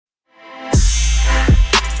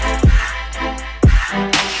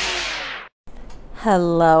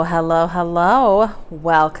Hello, hello, hello.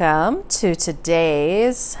 Welcome to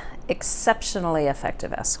today's Exceptionally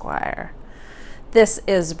Effective Esquire. This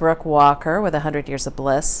is Brooke Walker with 100 Years of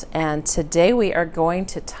Bliss, and today we are going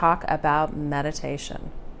to talk about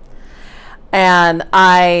meditation. And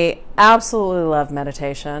I absolutely love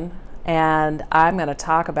meditation, and I'm going to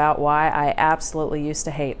talk about why I absolutely used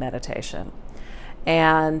to hate meditation.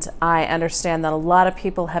 And I understand that a lot of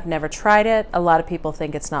people have never tried it. A lot of people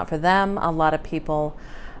think it's not for them. A lot of people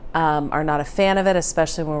are not a fan of it,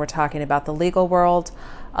 especially when we're talking about the legal world.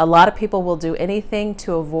 A lot of people will do anything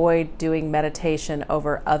to avoid doing meditation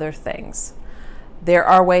over other things. There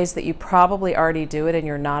are ways that you probably already do it and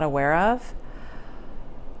you're not aware of.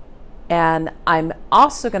 And I'm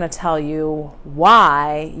also going to tell you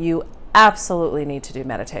why you absolutely need to do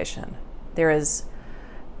meditation.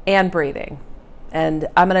 And breathing. And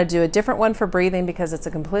I'm going to do a different one for breathing because it's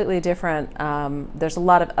a completely different, there's a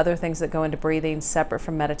lot of other things that go into breathing separate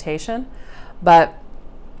from meditation. But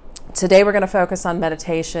today we're going to focus on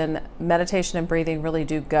meditation. Meditation and breathing really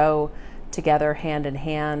do go together hand in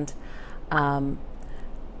hand. And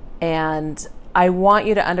I want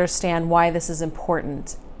you to understand why this is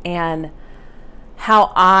important and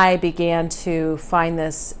how I began to find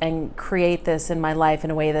this and create this in my life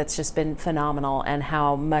in a way that's just been phenomenal, and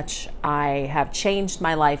how much I have changed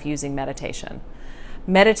my life using meditation.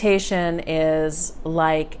 Meditation is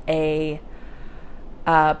like a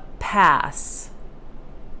pass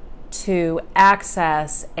to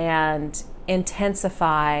access and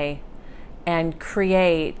intensify and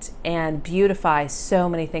create and beautify so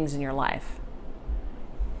many things in your life.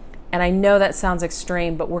 And I know that sounds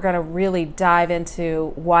extreme, but we're going to really dive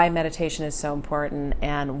into why meditation is so important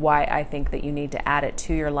and why I think that you need to add it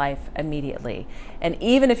to your life immediately. And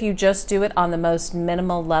even if you just do it on the most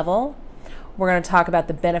minimal level, we're going to talk about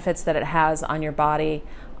the benefits that it has on your body,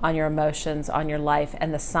 on your emotions, on your life,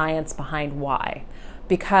 and the science behind why.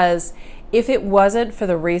 Because if it wasn't for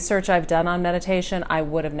the research I've done on meditation, I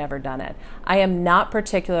would have never done it. I am not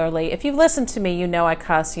particularly, if you've listened to me, you know I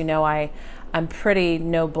cuss, you know I'm pretty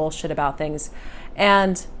no bullshit about things.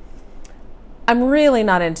 And I'm really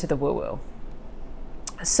not into the woo-woo.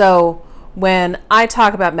 So when I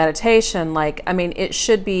talk about meditation, it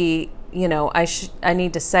should be, I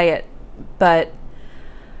need to say it, but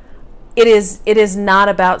it is not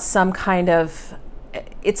about some kind of,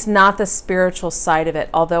 it's not the spiritual side of it,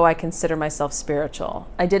 although I consider myself spiritual.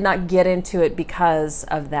 I did not get into it because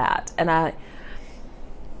of that.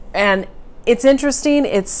 And it's interesting.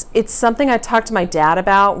 It's something I talked to my dad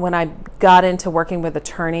about when I got into working with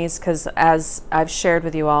attorneys, because as I've shared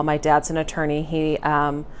with you all, my dad's an attorney. He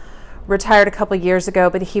retired a couple of years ago,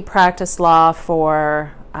 but he practiced law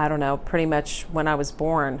for, I don't know, pretty much when I was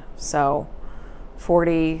born, so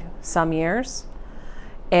 40 some years.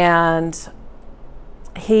 And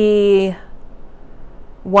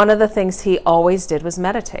one of the things he always did was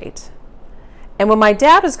meditate. And when my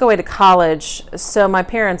dad was going to college, so my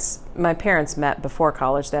parents met before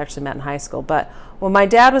college. They actually met in high school. But when my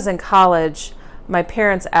dad was in college, my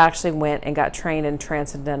parents actually went and got trained in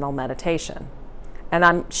transcendental meditation. And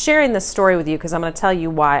I'm sharing this story with you because I'm going to tell you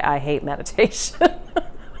why I hate meditation.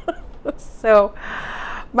 So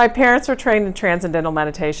my parents were trained in transcendental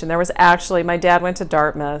meditation. My dad went to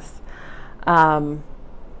Dartmouth. And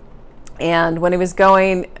when he was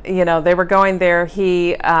going, they were going there,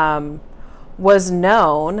 he was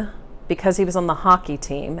known because he was on the hockey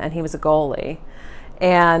team and he was a goalie,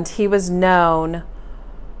 and he was known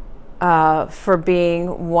for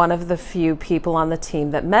being one of the few people on the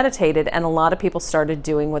team that meditated. And a lot of people started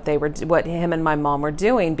doing what him and my mom were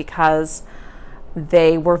doing because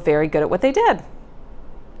they were very good at what they did.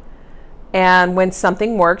 And when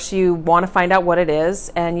something works, you want to find out what it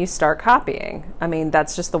is and you start copying. I mean,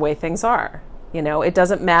 that's just the way things are. It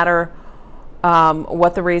doesn't matter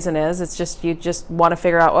what the reason is. It's just, you just want to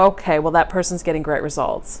figure out, okay, well, that person's getting great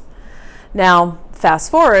results. Now,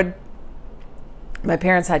 fast forward, my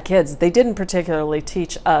parents had kids. They didn't particularly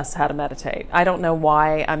teach us how to meditate. I don't know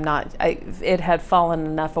why. It had fallen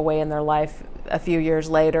enough away in their life a few years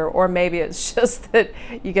later, or maybe it's just that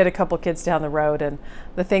you get a couple kids down the road and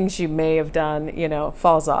the things you may have done,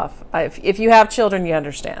 falls off. If you have children, you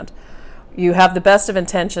understand. You have the best of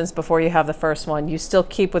intentions before you have the first one. You still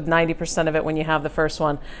keep with 90% of it when you have the first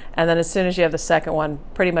one. And then as soon as you have the second one,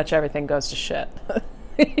 pretty much everything goes to shit.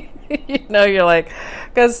 You're like,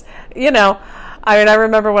 because, I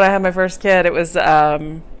remember when I had my first kid, it was,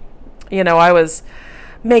 I was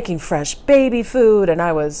making fresh baby food, and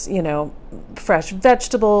I was, fresh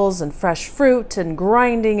vegetables and fresh fruit and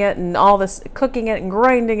grinding it and all this, cooking it and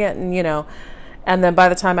grinding it. And, And then by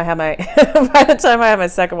the time I had my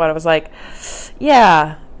second one, I was like,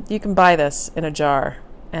 yeah, you can buy this in a jar,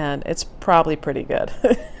 and it's probably pretty good.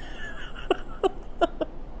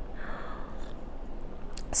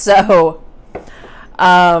 So,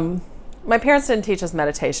 my parents didn't teach us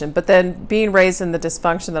meditation, but then being raised in the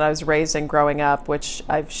dysfunction that I was raised in growing up, which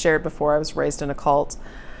I've shared before, I was raised in a cult,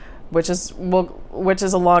 which is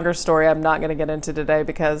a longer story I'm not going to get into today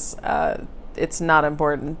because it's not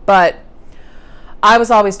important. But I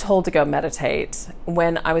was always told to go meditate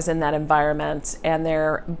when I was in that environment,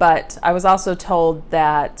 but I was also told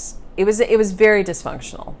that it was very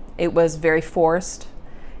dysfunctional. It was very forced.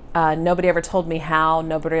 Nobody ever told me how.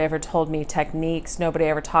 Nobody ever told me techniques. Nobody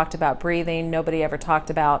ever talked about breathing. Nobody ever talked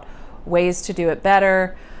about ways to do it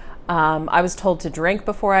better. I was told to drink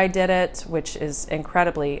before I did it, which is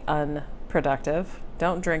incredibly unproductive.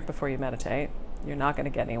 Don't drink before you meditate. You're not going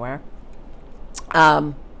to get anywhere.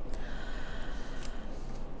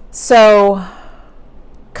 So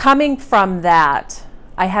coming from that,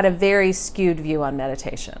 I had a very skewed view on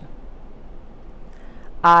meditation.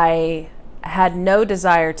 I had no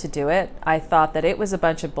desire to do it. I thought that it was a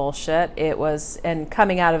bunch of bullshit. And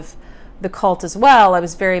coming out of the cult as well, I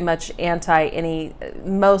was very much anti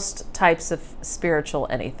most types of spiritual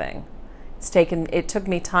anything. It took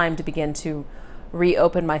me time to begin to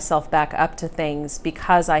reopen myself back up to things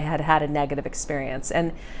because I had had a negative experience.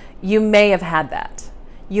 And you may have had that.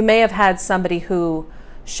 You may have had somebody who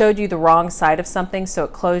showed you the wrong side of something, so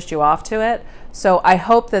it closed you off to it. So I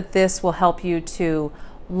hope that this will help you to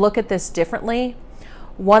look at this differently.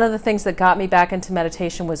 One of the things that got me back into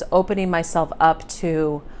meditation was opening myself up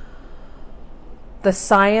to the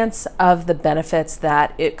science of the benefits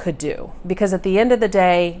that it could do. Because at the end of the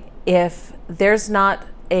day, if there's not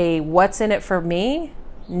a what's in it for me,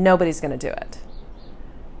 nobody's going to do it.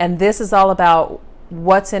 And this is all about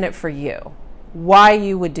what's in it for you, why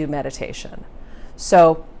you would do meditation.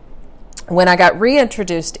 So when I got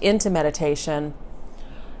reintroduced into meditation,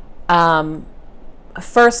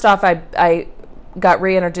 first off, I got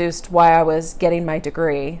reintroduced while I was getting my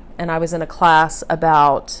degree, and I was in a class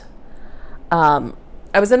about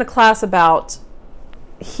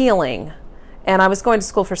healing, and I was going to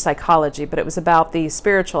school for psychology, but it was about the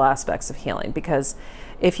spiritual aspects of healing. Because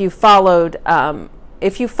if you follow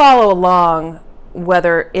along,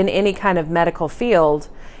 whether in any kind of medical field,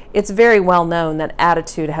 it's very well known that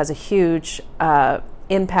attitude has a huge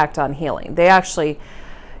impact on healing. They actually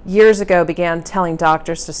years ago began telling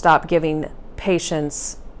doctors to stop giving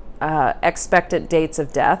patients expectant dates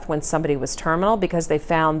of death when somebody was terminal, because they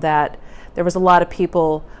found that there was a lot of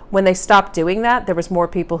people, when they stopped doing that, there was more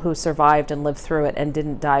people who survived and lived through it and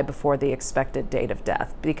didn't die before the expected date of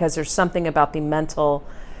death, because there's something about the mental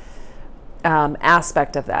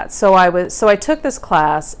aspect of that. So I took this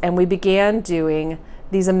class, and we began doing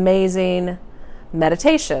these amazing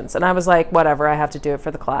meditations, and I was like, whatever, I have to do it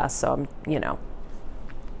for the class, so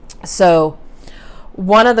So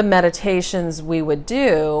one of the meditations we would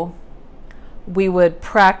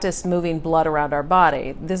practice moving blood around our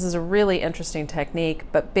body. This is a really interesting technique,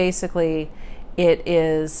 but basically it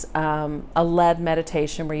is a led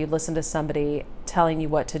meditation where you listen to somebody telling you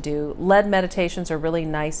what to do. Led meditations are really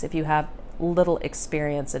nice if you have little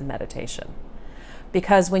experience in meditation,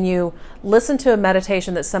 because when you listen to a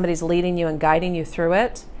meditation that somebody's leading you and guiding you through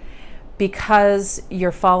it, because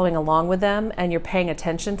you're following along with them and you're paying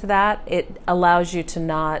attention to that, it allows you to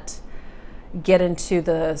not get into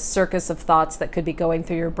the circus of thoughts that could be going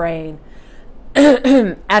through your brain.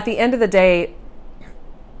 At the end of the day,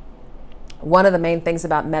 one of the main things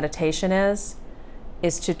about meditation is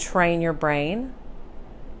to train your brain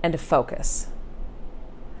and to focus.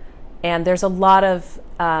 And there's a lot of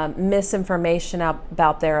misinformation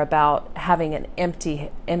out there about having an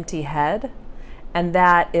empty head. And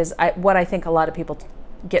that is what I think a lot of people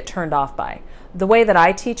get turned off by. The way that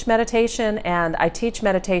I teach meditation, and I teach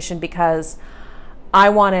meditation because I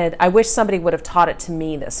wish somebody would have taught it to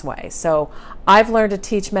me this way. So I've learned to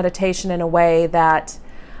teach meditation in a way that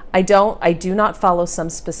I do not follow some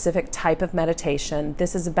specific type of meditation.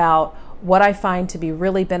 This is about what I find to be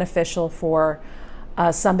really beneficial for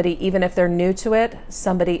somebody, even if they're new to it,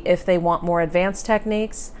 somebody if they want more advanced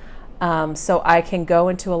techniques. So I can go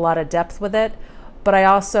into a lot of depth with it. But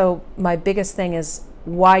my biggest thing is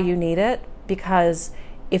why you need it, because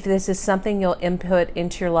if this is something you'll input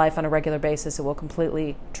into your life on a regular basis, it will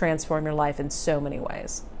completely transform your life in so many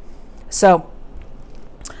ways. So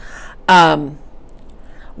when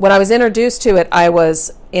I was introduced to it, I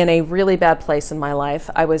was in a really bad place in my life.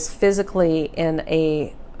 I was physically in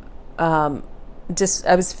a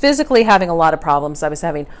I was physically having a lot of problems. I was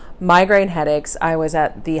having migraine headaches. I was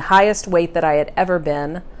at the highest weight that I had ever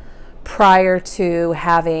been prior to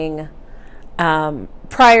having one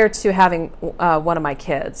of my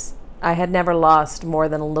kids. I had never lost more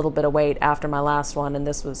than a little bit of weight after my last one, and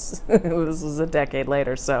this was this was a decade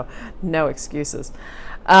later, so no excuses.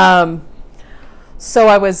 So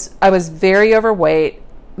I was very overweight,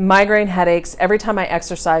 migraine headaches. Every time I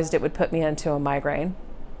exercised, it would put me into a migraine.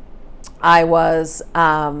 I was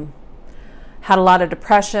had a lot of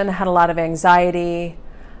depression, had a lot of anxiety.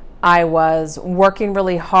 I was working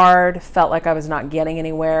really hard, felt like I was not getting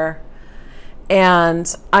anywhere.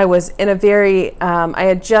 And I was in a very, I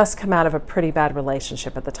had just come out of a pretty bad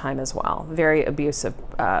relationship at the time as well. Very abusive,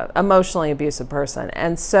 emotionally abusive person.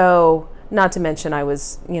 And so, not to mention I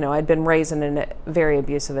was, I'd been raised in a very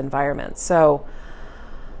abusive environment. So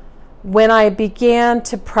when I began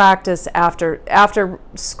to practice after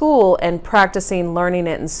school and practicing learning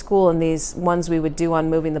it in school, and these ones we would do on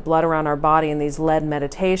moving the blood around our body and these lead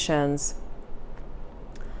meditations,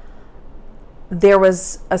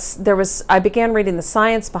 I began reading the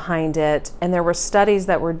science behind it, and there were studies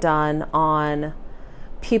that were done on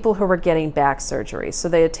people who were getting back surgery. So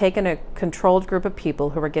they had taken a controlled group of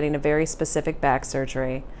people who were getting a very specific back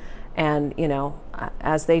surgery, and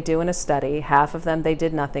as they do in a study, half of them they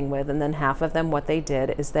did nothing with, and then half of them what they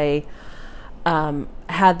did is they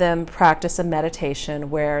had them practice a meditation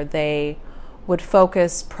where they would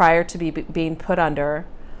focus prior to being put under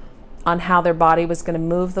on how their body was going to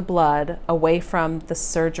move the blood away from the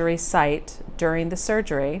surgery site during the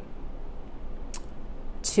surgery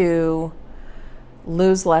to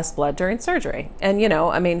lose less blood during surgery. And,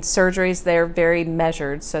 surgeries, they're very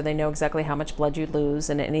measured, so they know exactly how much blood you lose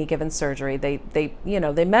in any given surgery. They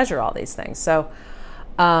measure all these things. So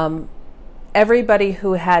everybody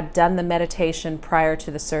who had done the meditation prior to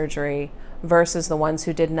the surgery versus the ones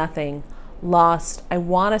who did nothing lost, I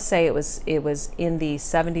want to say it was in the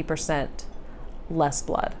 70% less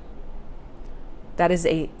blood. That is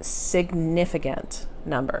a significant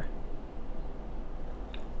number.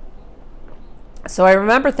 So I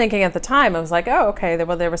remember thinking at the time, I was like, oh, okay,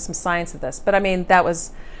 there was some science of this. But that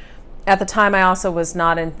was, at the time I also was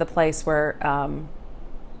not in the place where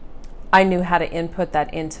I knew how to input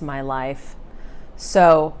that into my life.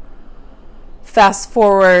 So fast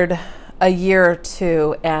forward a year or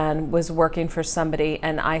two and was working for somebody,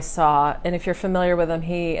 and I saw, and if you're familiar with him,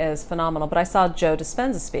 he is phenomenal, but I saw Joe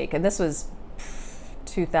Dispenza speak, and this was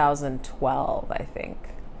 2012, I think.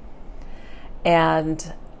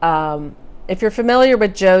 And if you're familiar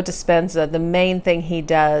with Joe Dispenza, the main thing he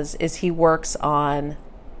does is he works on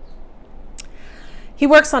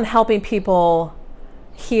helping people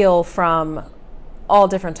heal from all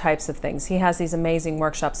different types of things. He has these amazing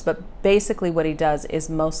workshops, but basically what he does is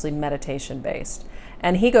mostly meditation based.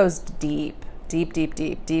 And he goes deep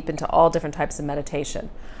into all different types of meditation.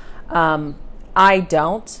 I'm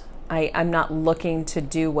not looking to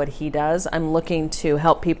do what he does. I'm looking to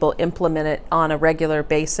help people implement it on a regular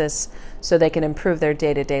basis so they can improve their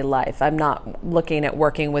day-to-day life. I'm not looking at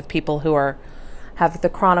working with people who have the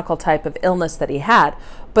chronic type of illness that he had.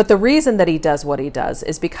 But the reason that he does what he does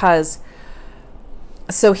is because,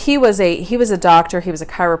 so he was a doctor, he was a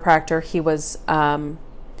chiropractor, he was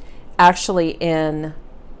actually in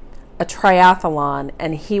a triathlon,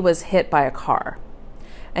 and he was hit by a car,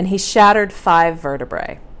 and he shattered 5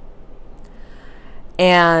 vertebrae.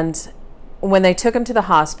 And when they took him to the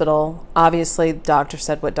hospital, obviously the doctor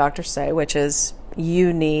said what doctors say, which is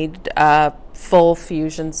you need full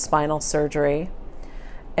fusion spinal surgery.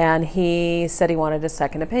 And he said he wanted a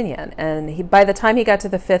second opinion. And by the time he got to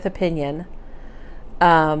the 5th opinion,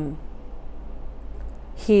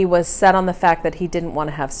 he was set on the fact that he didn't want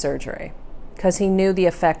to have surgery because he knew the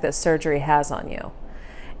effect that surgery has on you.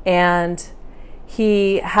 And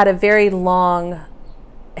he had a very long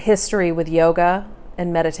history with yoga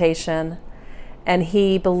and meditation, and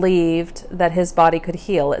he believed that his body could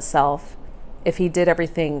heal itself if he did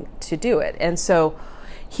everything to do it. And so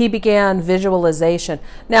he began visualization.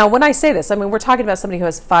 Now, when I say this, we're talking about somebody who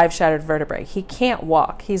has 5 shattered vertebrae. He can't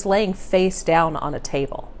walk. He's laying face down on a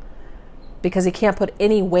table because he can't put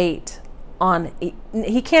any weight on,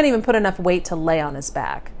 he can't even put enough weight to lay on his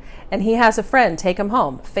back. And he has a friend take him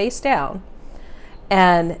home face down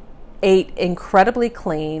and ate incredibly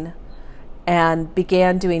clean and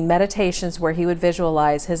began doing meditations where he would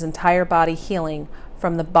visualize his entire body healing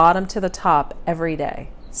from the bottom to the top every day,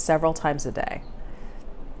 several times a day.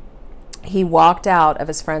 He walked out of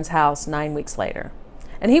his friend's house 9 weeks later.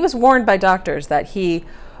 And he was warned by doctors that he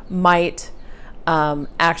might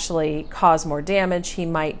actually cause more damage. He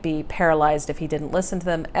might be paralyzed if he didn't listen to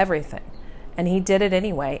them, everything. And he did it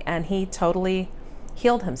anyway, and he totally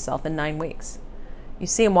healed himself in 9 weeks. You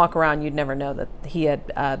see him walk around, you'd never know that he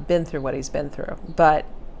had been through what he's been through. But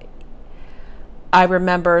I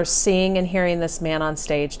remember seeing and hearing this man on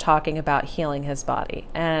stage talking about healing his body.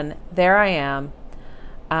 And there I am.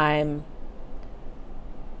 I'm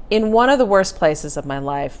in one of the worst places of my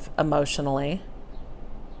life emotionally.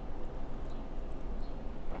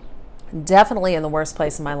 Definitely in the worst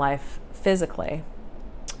place in my life physically.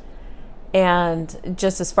 And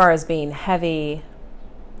just as far as being heavy,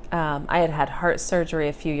 I had had heart surgery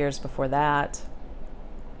a few years before that.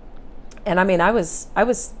 And I mean, I was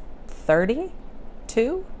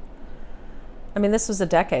 32. I mean, this was a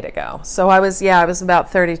decade ago. So I was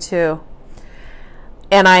about 32.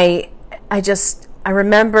 And I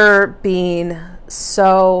remember being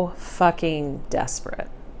so fucking desperate.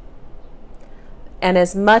 And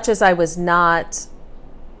as much as I was not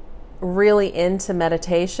really into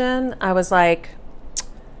meditation, I was like,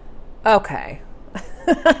 okay.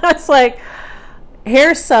 It's like,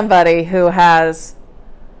 here's somebody who has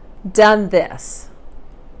done this.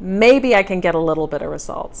 Maybe I can get a little bit of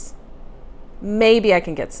results. Maybe I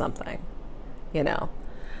can get something,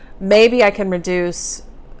 Maybe I can reduce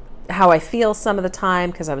how I feel some of the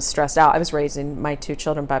time because I was stressed out. I was raising my 2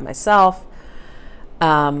 children by myself,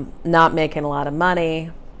 not making a lot of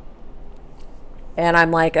money. And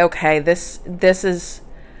I'm like, okay, this is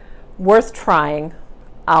worth trying.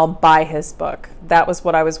 I'll buy his book. That was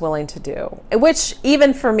what I was willing to do. Which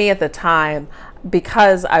even for me at the time,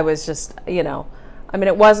 because I was just, I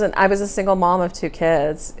was a single mom of 2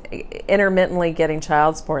 kids, intermittently getting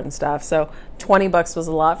child support and stuff. So $20 was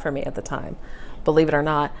a lot for me at the time, believe it or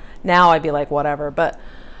not. Now I'd be like, whatever. But,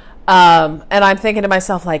 and I'm thinking to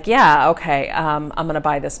myself, like, yeah, okay, I'm going to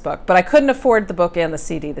buy this book. But I couldn't afford the book and the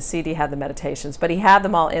CD. The CD had the meditations, but he had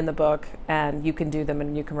them all in the book, and you can do them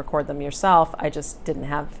and you can record them yourself. I just didn't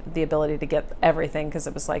have the ability to get everything because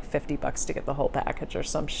it was like $50 to get the whole package or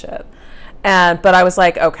some shit. But I was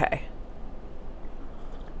like, okay,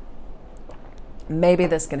 maybe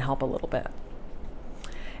this can help a little bit.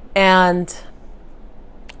 And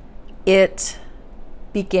it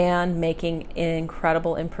began making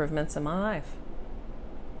incredible improvements in my life.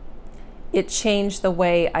 It changed the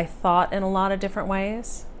way I thought in a lot of different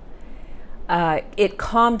ways. It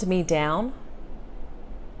calmed me down.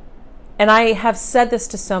 And I have said this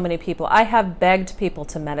to so many people. I have begged people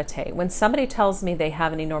to meditate. When somebody tells me they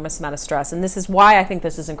have an enormous amount of stress, and this is why I think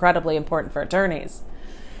this is incredibly important for attorneys.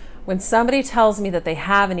 When somebody tells me that they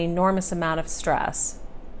have an enormous amount of stress,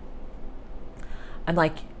 I'm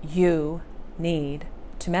like, you need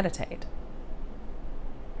to meditate.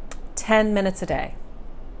 10 minutes a day.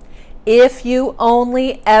 If you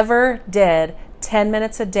only ever did 10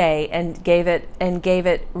 minutes a day and gave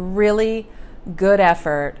it really good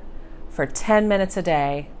effort for 10 minutes a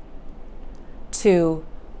day to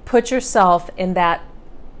put yourself in that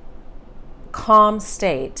calm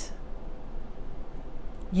state,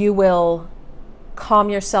 you will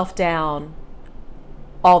calm yourself down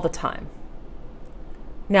all the time.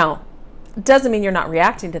 Now, it doesn't mean you're not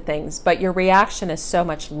reacting to things, but your reaction is so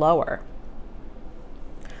much lower.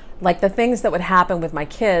 Like the things that would happen with my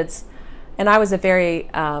kids, and I was a very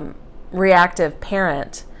reactive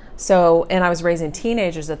parent, and I was raising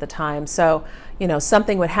teenagers at the time, so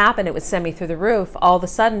something would happen, it would send me through the roof. All of a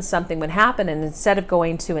sudden something would happen, and instead of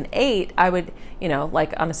going to an 8, I would,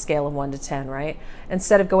 like on a scale of 1 to 10, right?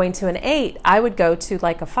 Instead of going to an 8, I would go to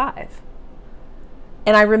like a 5.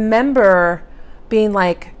 And I remember being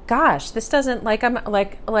like, gosh, this doesn't, I'm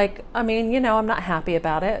not happy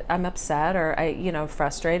about it. I'm upset, or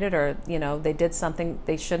frustrated, or, they did something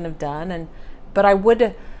they shouldn't have done. But I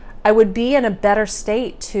would be in a better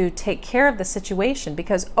state to take care of the situation,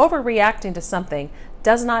 because overreacting to something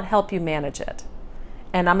does not help you manage it.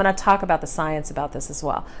 And I'm going to talk about the science about this as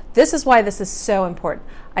well. This is why this is so important.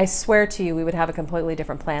 I swear to you, we would have a completely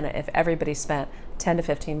different planet if everybody spent 10 to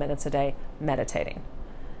 15 minutes a day meditating.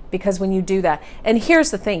 Because when you do that, and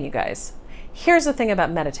here's the thing, you guys, here's the thing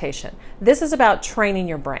about meditation. This is about training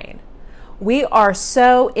your brain. We are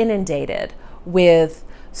so inundated with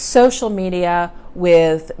social media,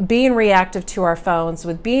 with being reactive to our phones,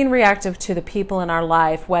 with being reactive to the people in our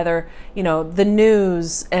life, whether, the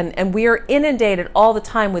news, and we are inundated all the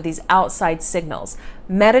time with these outside signals.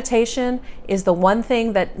 Meditation is the one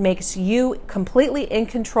thing that makes you completely in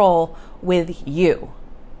control with you.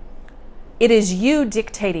 It is you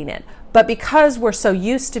dictating it. But because we're so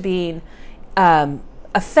used to being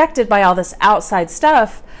affected by all this outside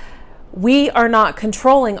stuff, we are not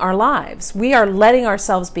controlling our lives. We are letting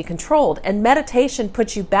ourselves be controlled. And meditation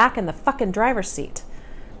puts you back in the fucking driver's seat.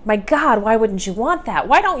 My God, why wouldn't you want that?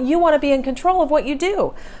 Why don't you want to be in control of what you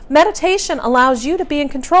do? Meditation allows you to be in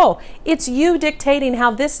control. It's you dictating how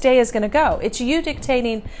this day is going to go. It's you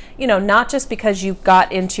dictating, not just because you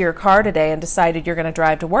got into your car today and decided you're going to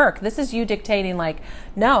drive to work. This is you dictating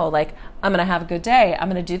no, I'm going to have a good day. I'm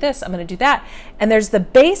going to do this. I'm going to do that. And there's the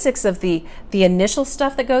basics of the initial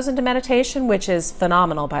stuff that goes into meditation, which is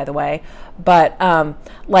phenomenal, by the way. But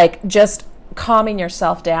just calming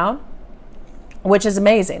yourself down, which is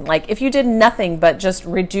amazing. If you did nothing but just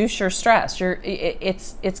reduce your stress,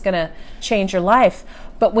 it's going to change your life.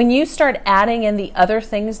 But when you start adding in the other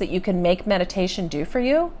things that you can make meditation do for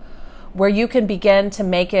you, where you can begin to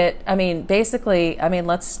make it,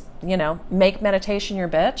 let's, make meditation your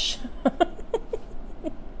bitch.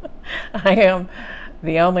 I am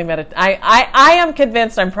the only I am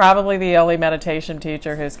convinced I'm probably the only meditation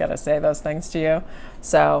teacher who's going to say those things to you.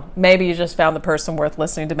 So maybe you just found the person worth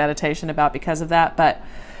listening to meditation about because of that. But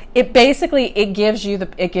it gives you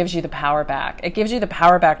the power back. It gives you the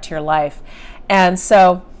power back to your life. And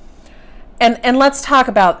so, and let's talk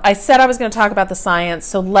about, I said I was going to talk about the science.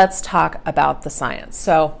 So let's talk about the science.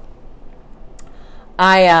 So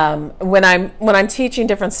when I'm teaching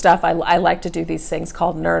different stuff, I like to do these things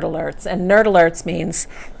called nerd alerts. And nerd alerts means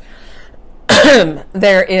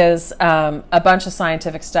there is a bunch of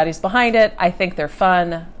scientific studies behind it. I think they're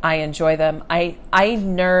fun. I enjoy them. I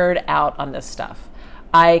nerd out on this stuff.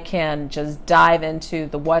 I can just dive into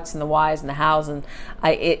the what's and the whys and the hows, and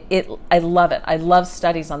I love it. I love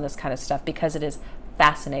studies on this kind of stuff because it is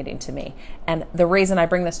fascinating to me. And the reason I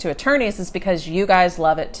bring this to attorneys is because you guys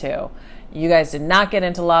love it too. You guys did not get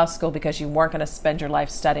into law school because you weren't going to spend your life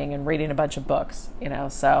studying and reading a bunch of books,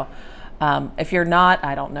 so if you're not,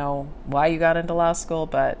 I don't know why you got into law school,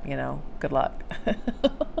 but, good luck.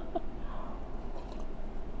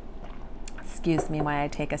 Excuse me while I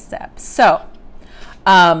take a sip. So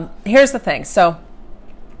here's the thing. So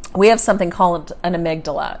we have something called an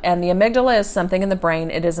amygdala, and the amygdala is something in the brain.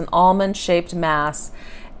 It is an almond-shaped mass,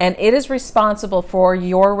 and it is responsible for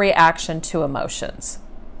your reaction to emotions.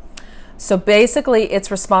 So basically,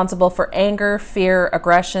 it's responsible for anger, fear,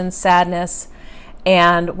 aggression, sadness.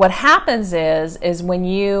 And what happens is when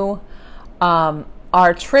you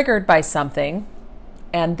are triggered by something,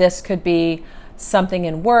 and this could be something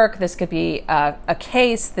in work, this could be a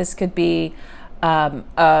case, this could be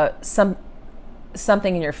something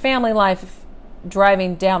in your family life,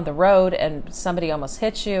 driving down the road and somebody almost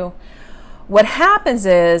hits you. What happens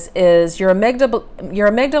is your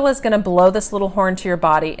amygdala is going to blow this little horn to your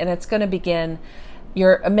body, and it's going to begin.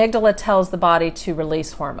 Your amygdala tells the body to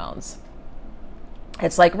release hormones.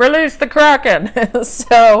 It's like, release the Kraken.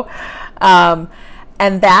 So, and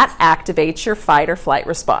that activates your fight or flight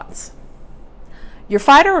response. Your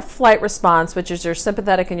fight or flight response, which is your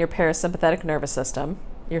sympathetic and your parasympathetic nervous system.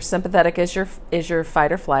 Your sympathetic is your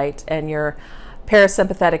fight or flight, and your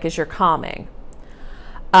parasympathetic is your calming.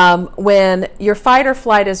 When your fight or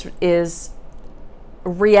flight is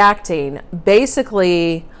reacting,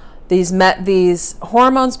 basically these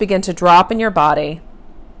hormones begin to drop in your body,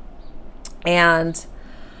 and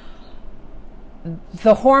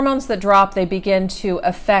the hormones that drop, they begin to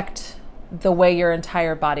affect the way your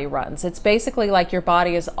entire body runs. It's basically like your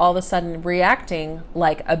body is all of a sudden reacting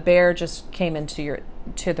like a bear just came into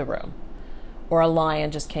the room, or a lion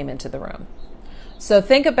just came into the room. So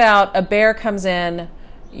think about a bear comes in,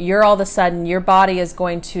 you're all of a sudden, your body is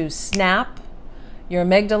going to snap. Your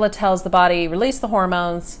amygdala tells the body, release the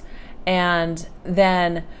hormones, and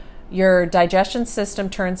then your digestion system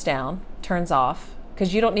turns off,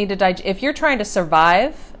 because you don't need to digest. If you're trying to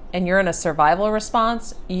survive and you're in a survival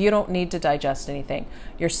response, you don't need to digest anything.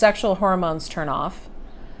 Your sexual hormones turn off.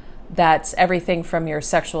 That's everything from your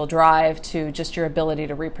sexual drive to just your ability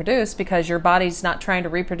to reproduce, because your body's not trying to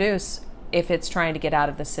reproduce if it's trying to get out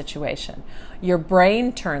of this situation. Your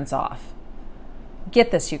brain turns off.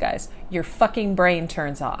 Get this, you guys. Your fucking brain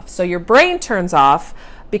turns off. So your brain turns off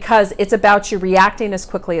because it's about you reacting as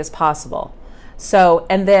quickly as possible. So,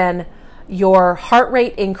 and then your heart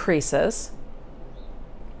rate increases.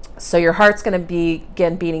 So your heart's going to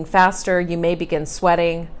begin beating faster. You may begin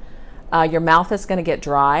sweating. Your mouth is going to get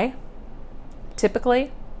dry,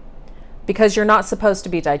 typically, because you're not supposed to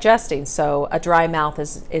be digesting. So a dry mouth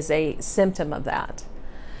is a symptom of that.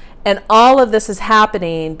 And all of this is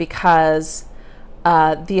happening because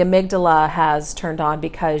the amygdala has turned on,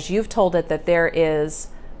 because you've told it that there is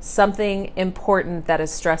something important that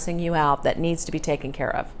is stressing you out that needs to be taken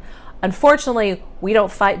care of. Unfortunately, we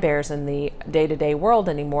don't fight bears in the day-to-day world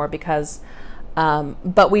anymore, because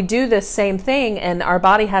but we do this same thing, and our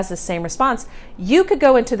body has the same response. You could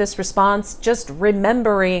go into this response just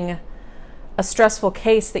remembering a stressful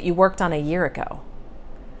case that you worked on a year ago.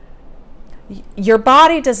 Your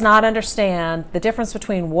body does not understand the difference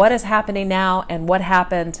between what is happening now and what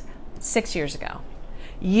happened 6 years ago.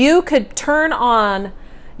 You could turn all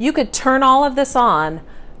of this on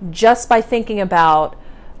just by thinking about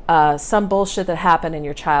some bullshit that happened in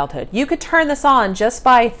your childhood. You could turn this on just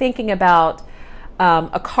by thinking about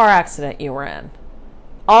a car accident you were in.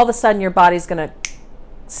 All of a sudden your body's going to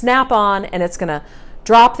snap on and it's going to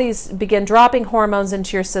begin dropping hormones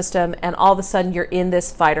into your system, and all of a sudden you're in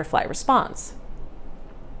this fight or flight response.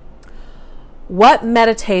 What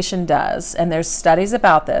meditation does, and there's studies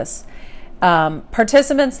about this,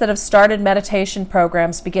 participants that have started meditation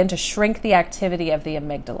programs begin to shrink the activity of the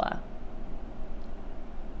amygdala.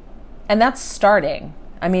 And that's starting.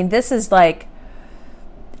 I mean, this is like,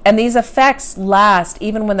 and these effects last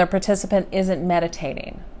even when the participant isn't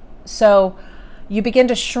meditating. So you begin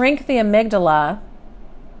to shrink the amygdala,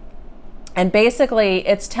 and basically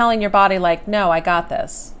it's telling your body like, no, I got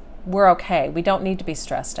this. We're okay. We don't need to be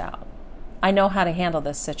stressed out. I know how to handle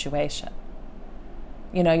this situation.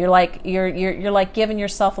 You know, you're like giving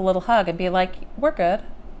yourself a little hug and be like, we're good.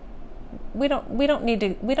 We don't need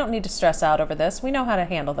to stress out over this. We know how to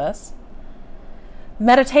handle this.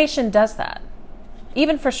 Meditation does that.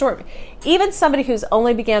 Even somebody who's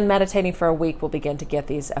only began meditating for a week will begin to get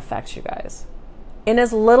these effects, you guys. In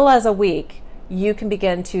as little as a week, you can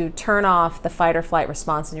begin to turn off the fight or flight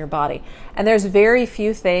response in your body. And there's very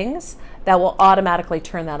few things that will automatically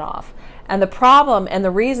turn that off. And the problem and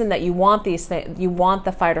the reason that you want these things, you want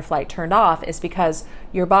the fight or flight turned off, is because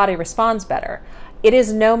your body responds better. It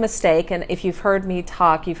is no mistake, and if you've heard me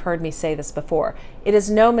talk, you've heard me say this before. It is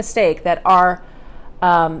no mistake that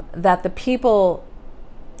that the people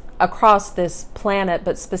across this planet,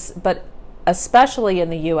 but especially in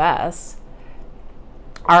the U.S.,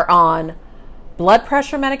 are on blood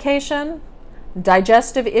pressure medication,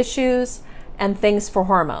 digestive issues, and things for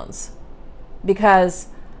hormones, because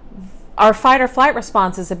our fight or flight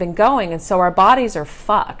responses have been going, and so our bodies are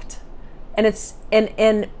fucked. And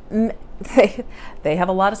they have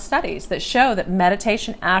a lot of studies that show that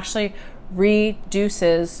meditation actually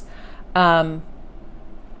reduces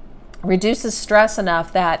stress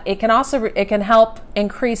enough that it can help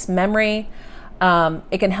increase memory.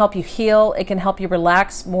 It can help you heal. It can help you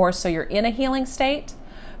relax more, so you're in a healing state,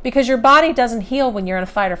 because your body doesn't heal when you're in a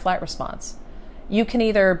fight or flight response. You can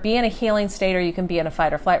either be in a healing state or you can be in a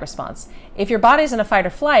fight or flight response. If your body's in a fight or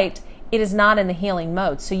flight, it is not in the healing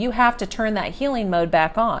mode. So you have to turn that healing mode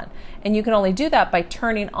back on. And you can only do that by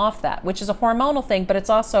turning off that, which is a hormonal thing, but it's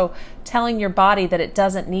also telling your body that it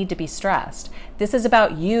doesn't need to be stressed. This is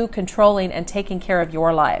about you controlling and taking care of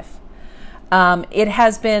your life. It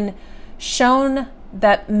has been shown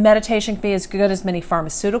that meditation can be as good as many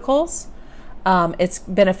pharmaceuticals. It's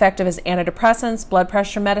been effective as antidepressants, blood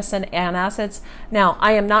pressure medicine, antacids. Now,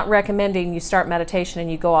 I am not recommending you start meditation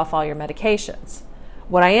and you go off all your medications.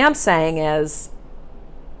 What I am saying is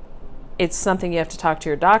it's something you have to talk to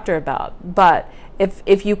your doctor about. But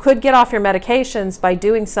if you could get off your medications by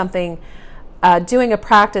doing something, doing a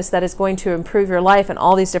practice that is going to improve your life in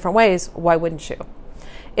all these different ways, why wouldn't you?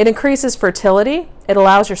 It increases fertility. It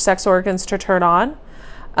allows your sex organs to turn on.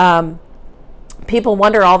 People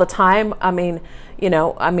wonder all the time.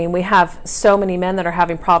 We have so many men that are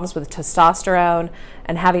having problems with testosterone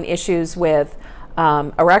and having issues with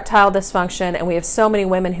erectile dysfunction, and we have so many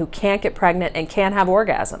women who can't get pregnant and can't have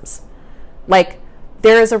orgasms. Like,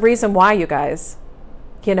 there is a reason why, you guys.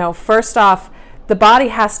 First off, the body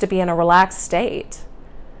has to be in a relaxed state.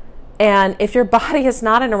 And if your body is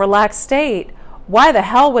not in a relaxed state, why the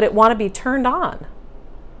hell would it want to be turned on?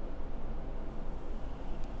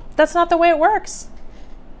 That's not the way it works.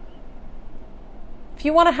 If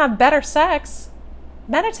you want to have better sex,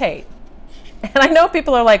 meditate. And I know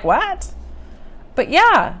people are like, what? But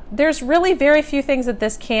yeah, there's really very few things that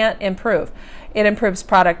this can't improve. It improves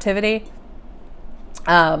productivity.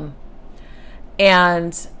 And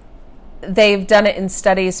they've done it in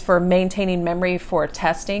studies for maintaining memory for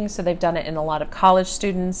testing. So they've done it in a lot of college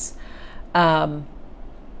students. And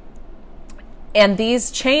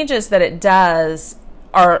these changes that it does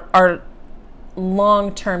are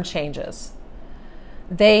long-term changes.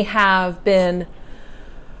 They have been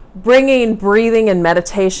bringing breathing and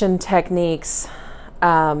meditation techniques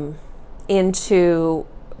into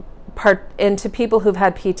people who've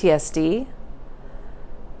had PTSD,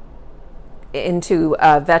 into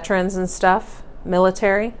veterans and stuff,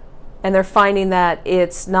 military, and they're finding that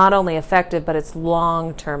it's not only effective, but it's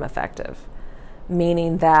long-term effective,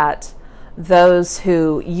 meaning that those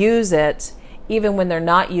who use it, even when they're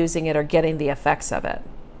not using it, are getting the effects of it.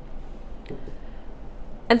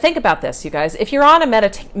 And think about this, you guys. If you're on a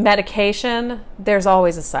medication, there's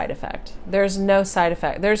always a side effect. There's no side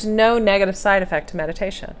effect. There's no negative side effect to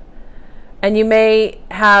meditation. And you may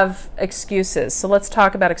have excuses. So let's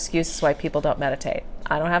talk about excuses why people don't meditate.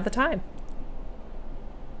 I don't have the time.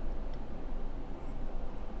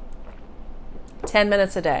 10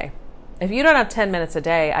 minutes a day. If you don't have 10 minutes a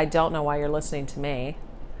day, I don't know why you're listening to me.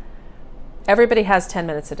 Everybody has 10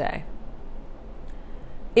 minutes a day.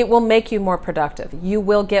 It will make you more productive. You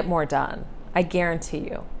will get more done. I guarantee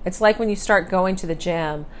you. It's like when you start going to the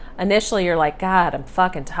gym. Initially, you're like, God, I'm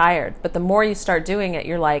fucking tired. But the more you start doing it,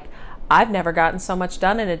 you're like, I've never gotten so much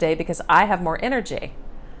done in a day because I have more energy,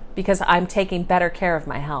 because I'm taking better care of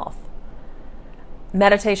my health.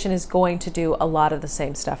 Meditation is going to do a lot of the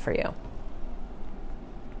same stuff for you.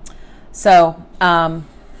 So,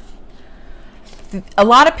 a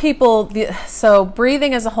lot of people, so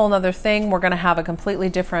breathing is a whole nother thing. We're going to have a completely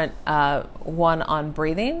different one on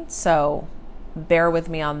breathing. So bear with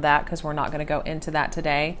me on that because we're not going to go into that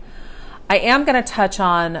today. I am going to touch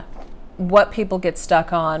on what people get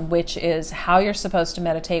stuck on, which is how you're supposed to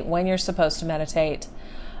meditate, when you're supposed to meditate.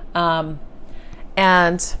 And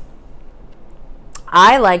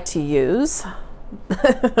I like to use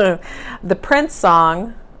the Prince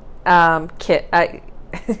song,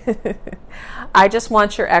 I just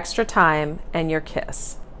want your extra time and your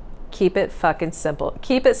kiss. Keep it fucking simple.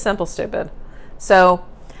 Keep it simple, stupid. So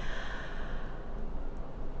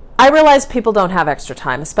I realize people don't have extra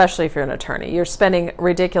time, especially if you're an attorney. You're spending a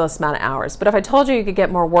ridiculous amount of hours. But if I told you you could get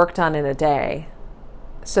more work done in a day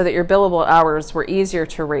so that your billable hours were easier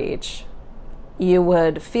to reach, you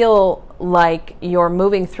would feel like you're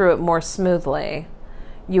moving through it more smoothly.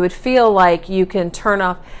 You would feel like you could turn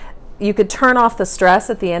off the stress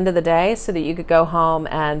at the end of the day so that you could go home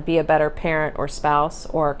and be a better parent or spouse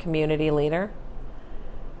or community leader.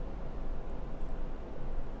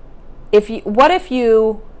 What if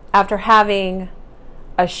you, after having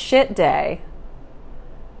a shit day,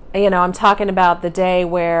 I'm talking about the day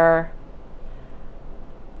where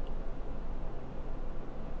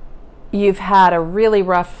you've had a really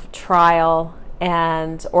rough trial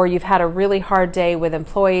or you've had a really hard day with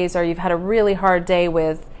employees, or you've had a really hard day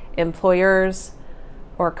with employers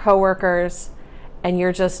or coworkers, and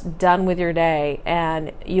you're just done with your day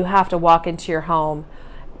and you have to walk into your home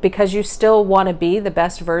because you still want to be the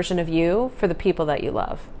best version of you for the people that you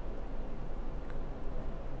love.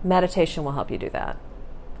 Meditation will help you do that.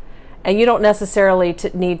 And you don't necessarily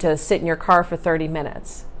need to sit in your car for 30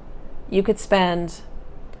 minutes. You could spend,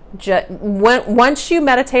 once you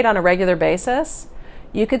meditate on a regular basis,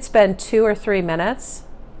 you could spend 2 or 3 minutes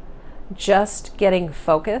just getting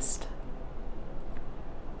focused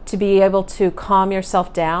to be able to calm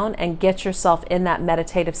yourself down and get yourself in that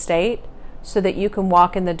meditative state so that you can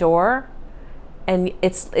walk in the door and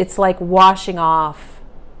it's like washing off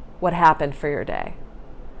what happened for your day.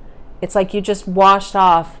 It's like you just washed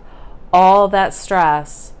off all that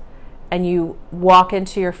stress and you walk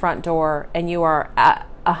into your front door and you are at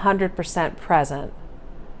 100% present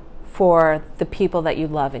for the people that you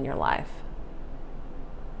love in your life.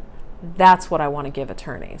 That's what I want to give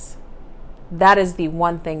attorneys. That is the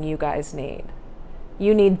one thing you guys need.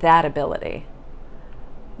 You need that ability.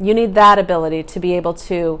 You need that ability to be able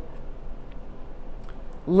to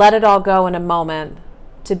let it all go in a moment,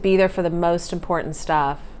 to be there for the most important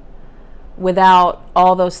stuff without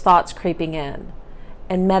all those thoughts creeping in.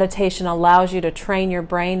 And meditation allows you to train your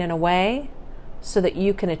brain in a way so that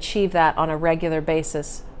you can achieve that on a regular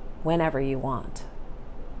basis whenever you want.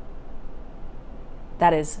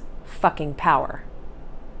 That is fucking power.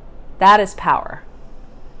 That is power.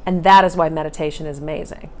 And that is why meditation is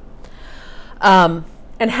amazing. And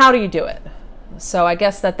how do you do it? So I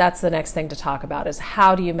guess that's the next thing to talk about is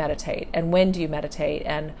how do you meditate and when do you meditate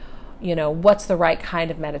and what's the right kind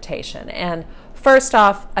of meditation? And first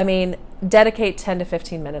off, dedicate 10 to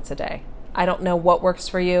 15 minutes a day. I don't know what works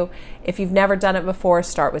for you. If you've never done it before,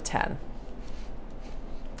 start with 10.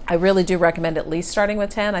 I really do recommend at least starting with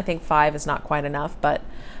 10. I think 5 is not quite enough, but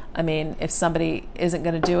if somebody isn't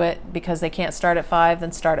going to do it because they can't start at 5,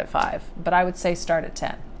 then start at 5. But I would say start at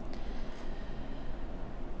 10.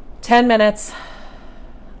 10 minutes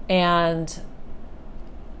and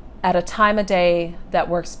at a time of day that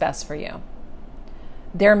works best for you.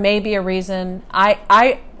 There may be a reason.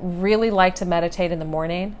 I really like to meditate in the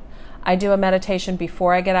morning. I do a meditation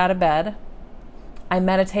before I get out of bed. I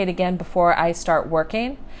meditate again before I start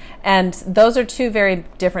working. And those are two very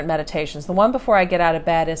different meditations. The one before I get out of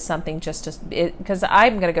bed is something because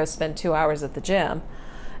I'm going to go spend 2 hours at the gym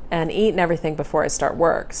and eat and everything before I start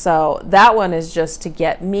work. So that one is just to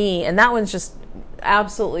get me, and that one's just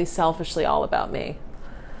absolutely selfishly all about me.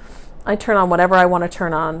 I turn on whatever I want to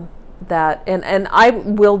turn on. That and I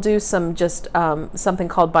will do some just something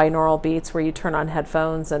called binaural beats, where you turn on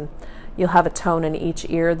headphones and you'll have a tone in each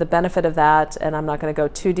ear. The benefit of that, and I'm not going to go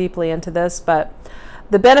too deeply into this, but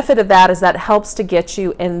the benefit of that is that helps to get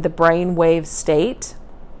you in the brainwave state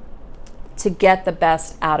to get the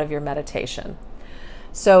best out of your meditation.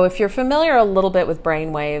 So if you're familiar a little bit with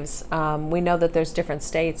brainwaves, we know that there's different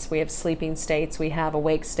states. We have sleeping states, we have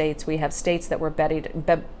awake states, we have states that we're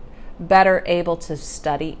better able to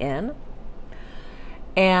study in.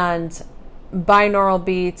 And binaural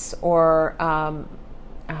beats, or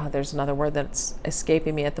there's another word that's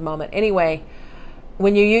escaping me at the moment. Anyway,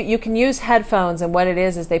 when you can use headphones, and what it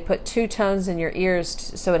is they put two tones in your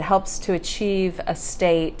ears, so it helps to achieve a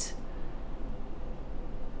state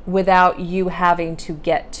without you having to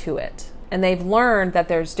get to it. And they've learned that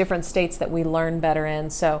there's different states that we learn better in.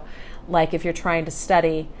 So like if you're trying to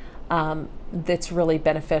study, that's really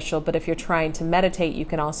beneficial. But if you're trying to meditate, you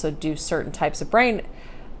can also do certain types of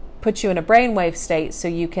put you in a brainwave state so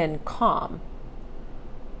you can calm.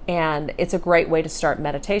 And it's a great way to start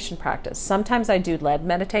meditation practice. Sometimes I do lead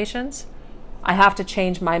meditations. I have to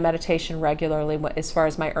change my meditation regularly as far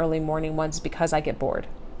as my early morning ones, because I get bored.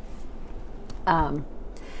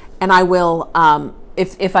 And I will,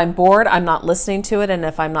 if I'm bored, I'm not listening to it. And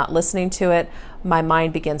if I'm not listening to it, my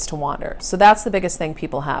mind begins to wander. So that's the biggest thing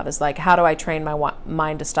people have, is like, how do I train my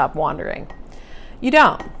mind to stop wandering? You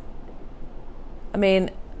don't. I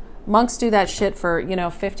mean, monks do that shit for,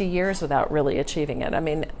 50 years without really achieving it. I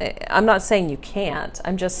mean, I'm not saying you can't.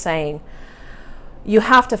 I'm just saying you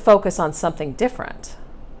have to focus on something different.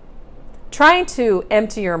 Trying to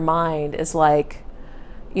empty your mind is like,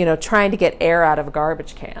 trying to get air out of a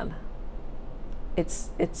garbage can. It's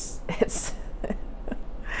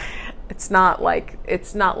not like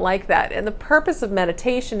that. And the purpose of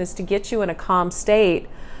meditation is to get you in a calm state,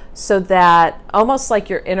 so that almost like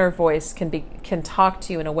your inner voice can talk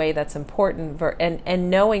to you in a way that's important, and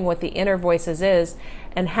knowing what the inner voices is,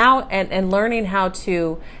 and how and learning how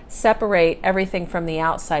to separate everything from the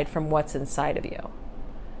outside from what's inside of you.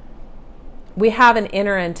 We have an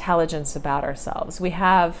inner intelligence about ourselves. We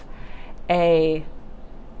have we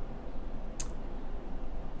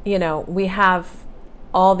have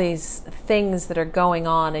all these things that are going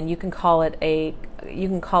on, and you can call it a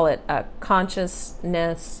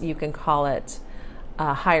consciousness, you can call it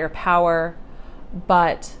a higher power,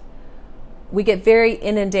 but we get very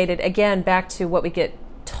inundated, again, back to what we get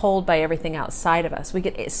told by everything outside of us. We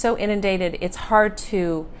get so inundated, it's hard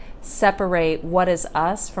to separate what is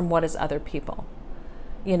us from what is other people,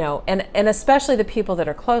 and especially the people that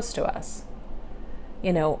are close to us,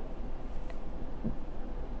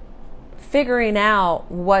 figuring out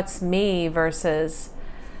what's me versus,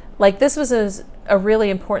 like, this was a really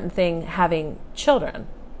important thing having children.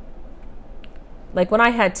 Like when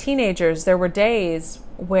I had teenagers, there were days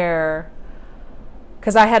where,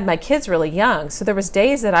 because I had my kids really young, so there was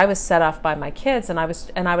days that I was set off by my kids, and I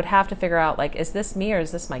would have to figure out, like, is this me or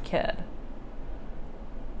is this my kid?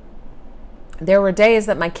 There were days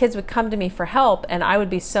that my kids would come to me for help, and I would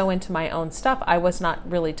be so into my own stuff, I was not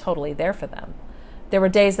really totally there for them. There were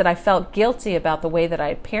days that I felt guilty about the way that I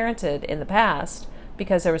had parented in the past,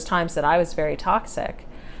 because there was times that I was very toxic,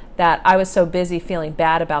 that I was so busy feeling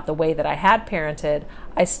bad about the way that I had parented,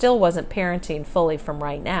 I still wasn't parenting fully from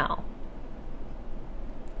right now.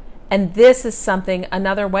 And this is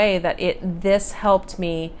another way that this helped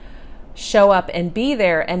me show up and be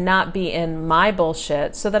there and not be in my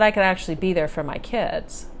bullshit, so that I could actually be there for my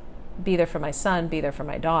kids, be there for my son, be there for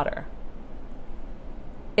my daughter.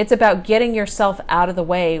 It's about getting yourself out of the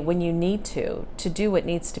way when you need to do what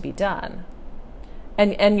needs to be done.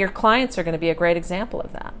 And your clients are going to be a great example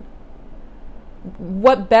of that.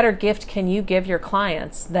 What better gift can you give your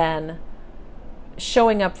clients than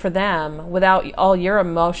showing up for them without all your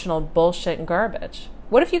emotional bullshit and garbage?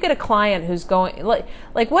 What if you get a client who's going, like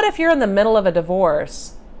what if you're in the middle of a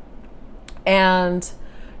divorce and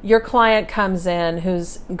your client comes in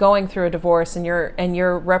who's going through a divorce, and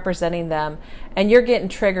you're representing them, and you're getting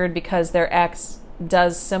triggered because their ex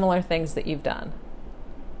does similar things that you've done,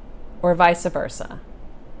 or vice versa?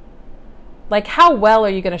 Like, how well are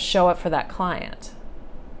you going to show up for that client?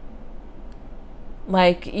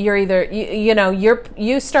 Like, you're either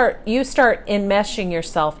you start enmeshing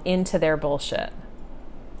yourself into their bullshit,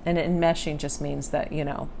 and enmeshing just means that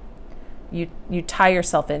you tie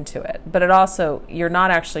yourself into it, but it also, you're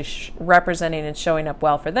not actually representing and showing up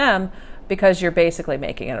well for them, because you're basically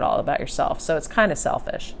making it all about yourself. So it's kind of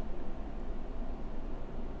selfish.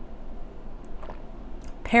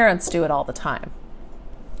 Parents do it all the time.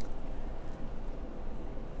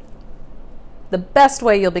 the best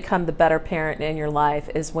way you'll become the better parent in your life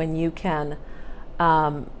is when you can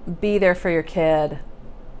be there for your kid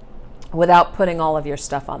without putting all of your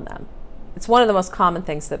stuff on them. It's one of the most common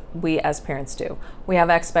things that we as parents do. We have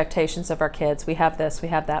expectations of our kids. We have this, we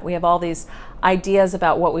have that. We have all these ideas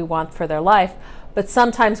about what we want for their life, but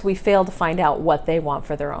sometimes we fail to find out what they want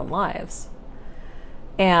for their own lives.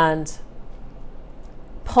 And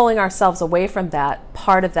pulling ourselves away from that,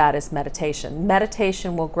 part of that is meditation.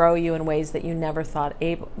 Meditation will grow you in ways that you never thought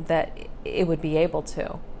that it would be able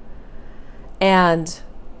to. And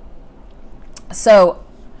so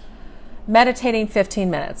meditating 15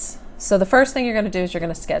 minutes. So the first thing you're going to do is you're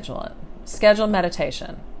going to schedule it. Schedule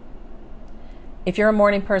meditation. If you're a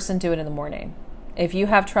morning person, do it in the morning. If you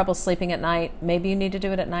have trouble sleeping at night, maybe you need to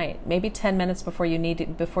do it at night. Maybe 10 minutes before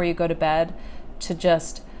you go to bed, to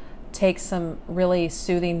just take some really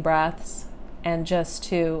soothing breaths and just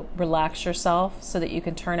to relax yourself so that you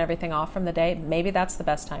can turn everything off from the day. Maybe that's the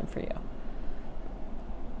best time for you.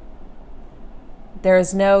 There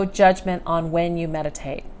is no judgment on when you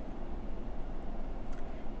meditate.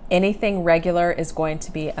 Anything regular is going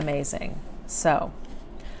to be amazing. So,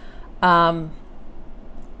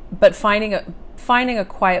 but finding a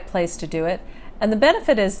quiet place to do it. And the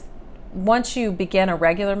benefit is, once you begin a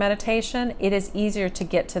regular meditation, it is easier to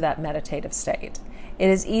get to that meditative state. It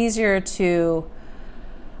is easier to,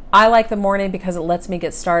 I like the morning because it lets me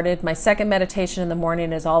get started. My second meditation in the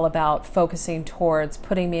morning is all about focusing towards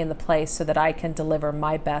putting me in the place so that I can deliver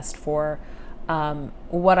my best for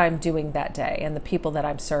what I'm doing that day and the people that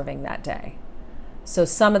I'm serving that day. So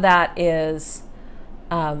some of that is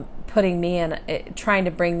trying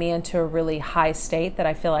to bring me into a really high state that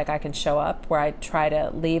I feel like I can show up, where I try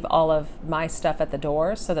to leave all of my stuff at the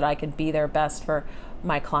door so that I can be their best for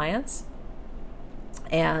my clients.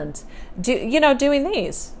 And doing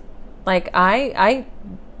these, like I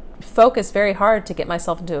focus very hard to get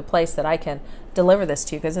myself into a place that I can deliver this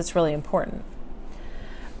to you, because it's really important.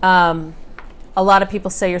 A lot of people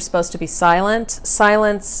say you're supposed to be silent.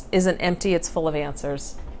 Silence isn't empty, it's full of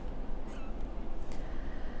answers.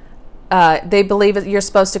 They believe that you're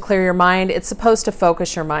supposed to clear your mind. It's supposed to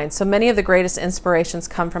focus your mind. So many of the greatest inspirations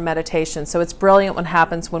come from meditation. So it's brilliant what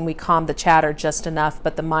happens when we calm the chatter just enough,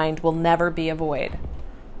 but the mind will never be a void.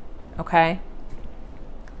 Okay?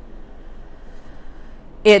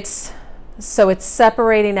 It's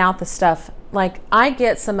separating out the stuff. Like, I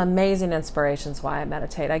get some amazing inspirations while I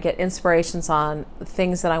meditate. I get inspirations on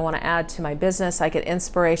things that I want to add to my business. I get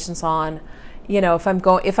inspirations on,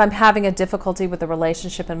 if I'm having a difficulty with a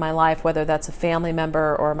relationship in my life, whether that's a family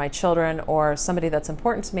member or my children or somebody that's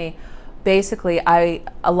important to me, basically a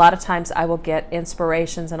lot of times I will get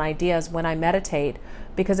inspirations and ideas when I meditate,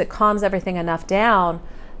 because it calms everything enough down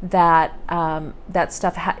that that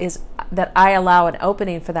stuff that I allow an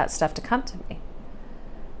opening for that stuff to come to me.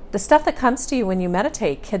 The stuff that comes to you when you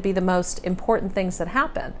meditate could be the most important things that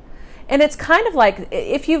happen. And it's kind of like,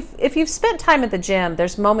 if you've spent time at the gym,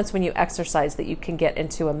 there's moments when you exercise that you can get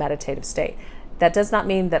into a meditative state. That does not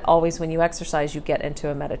mean that always when you exercise you get into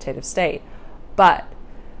a meditative state. But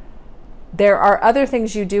there are other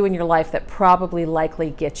things you do in your life that probably likely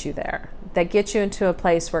get you there. That get you into a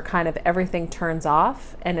place where kind of everything turns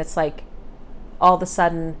off, and it's like all of a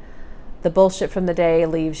sudden the bullshit from the day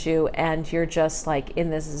leaves you and you're just like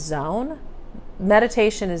in this zone.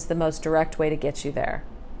 Meditation is the most direct way to get you there.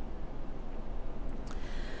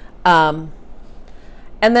 And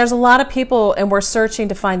there's a lot of people, and we're searching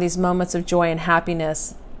to find these moments of joy and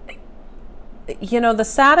happiness. The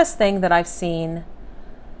saddest thing that I've seen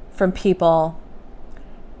from people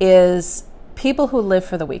is people who live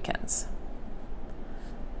for the weekends.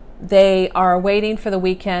 They are waiting for the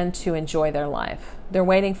weekend to enjoy their life. They're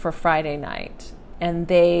waiting for Friday night, and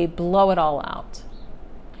they blow it all out.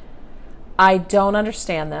 I don't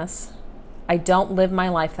understand this. I don't live my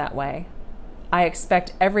life that way. I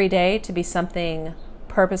expect every day to be something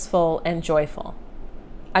purposeful and joyful.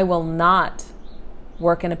 I will not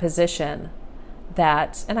work in a position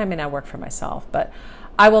that, and I mean, I work for myself, but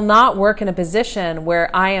I will not work in a position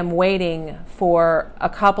where I am waiting for a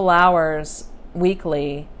couple hours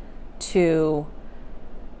weekly to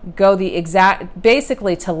go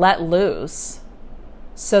basically to let loose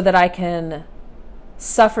so that I can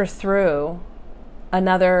suffer through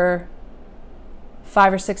another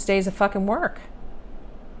 5 or 6 days of fucking work.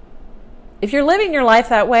 If you're living your life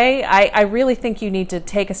that way, I really think you need to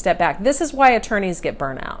take a step back. This is why attorneys get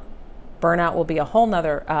burnout. Burnout will be a whole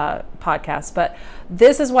nother podcast, but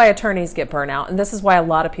this is why attorneys get burnout, and this is why a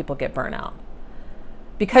lot of people get burnout.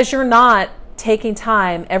 Because you're not taking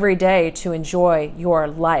time every day to enjoy your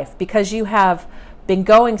life, because you have been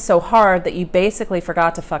going so hard that you basically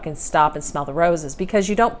forgot to fucking stop and smell the roses, because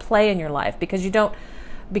you don't play in your life, because you don't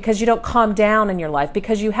calm down in your life,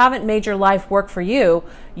 because you haven't made your life work for you.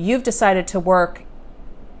 You've decided to work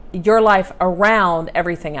your life around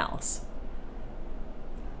everything else.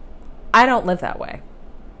 I don't live that way.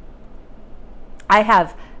 I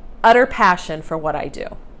have utter passion for what I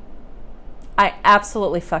do. I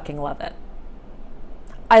absolutely fucking love it.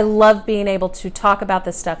 I love being able to talk about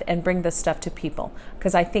this stuff and bring this stuff to people,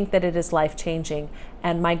 because I think that it is life-changing,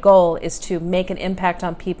 and my goal is to make an impact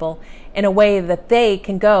on people in a way that they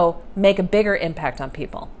can go make a bigger impact on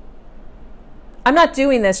people. I'm not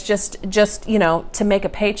doing this just to make a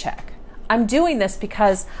paycheck. I'm doing this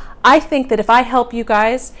because I think that if I help you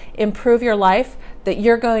guys improve your life, that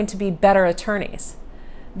you're going to be better attorneys,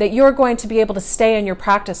 that you're going to be able to stay in your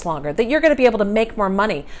practice longer, that you're going to be able to make more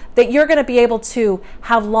money, that you're going to be able to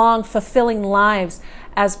have long, fulfilling lives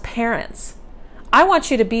as parents. I want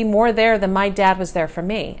you to be more there than my dad was there for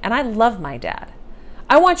me, and I love my dad.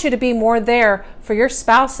 I want you to be more there for your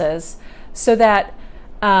spouses so that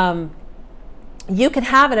you can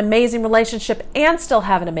have an amazing relationship and still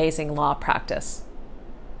have an amazing law practice.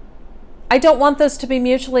 I don't want those to be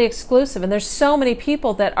mutually exclusive. And there's so many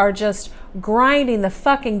people that are just grinding the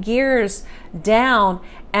fucking gears down,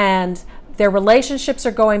 and their relationships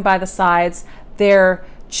are going by the sides. Their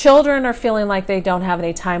children are feeling like they don't have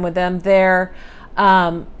any time with them. Their,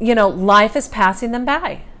 life is passing them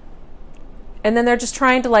by. And then they're just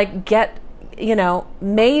trying to get,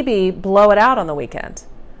 maybe blow it out on the weekend.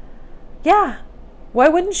 Yeah. Why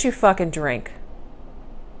wouldn't you fucking drink?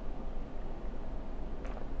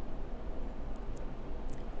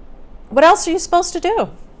 What else are you supposed to do?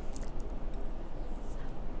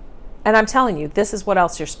 And I'm telling you, this is what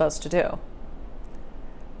else you're supposed to do.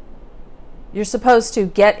 You're supposed to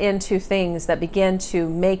get into things that begin to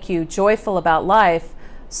make you joyful about life,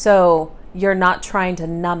 so you're not trying to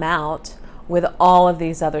numb out with all of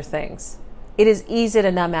these other things. It is easy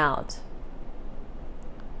to numb out.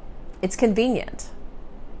 It's convenient.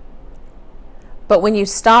 But when you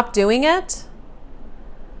stop doing it,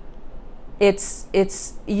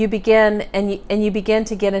 you begin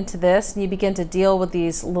to get into this, and you begin to deal with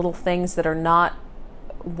these little things that are not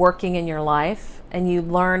working in your life, and you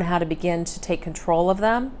learn how to begin to take control of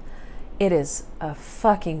them. It is a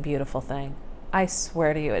fucking beautiful thing. I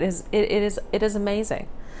swear to you, it is amazing.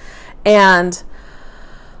 And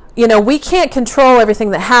we can't control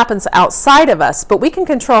everything that happens outside of us, but we can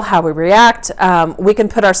control how we react. We can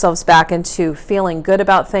put ourselves back into feeling good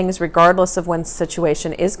about things regardless of when the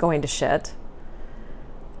situation is going to shit.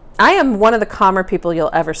 I am one of the calmer people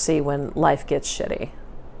you'll ever see when life gets shitty.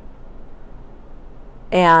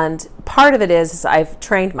 And part of it is I've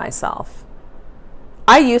trained myself.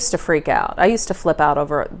 I used to freak out. I used to flip out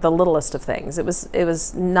over the littlest of things. It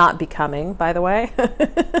was not becoming, by the way.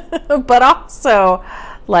 But also,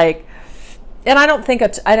 and I don't think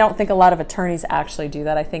a lot of attorneys actually do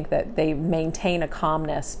that. I think that they maintain a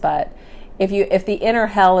calmness. But if the inner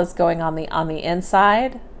hell is going on the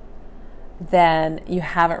inside, then you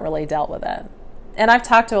haven't really dealt with it. And I've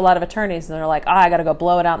talked to a lot of attorneys, and they're like, I got to go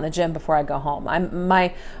blow it out in the gym before I go home.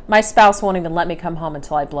 My spouse won't even let me come home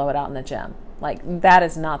until I blow it out in the gym. That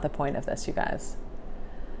is not the point of this, you guys.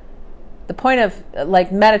 The point of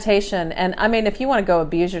meditation, and if you want to go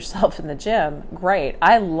abuse yourself in the gym, great.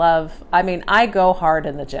 I go hard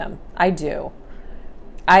in the gym. I do.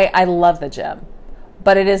 I love the gym,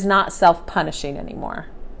 but it is not self-punishing anymore.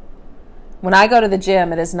 When I go to the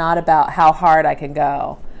gym, it is not about how hard I can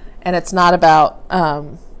go. And it's not about,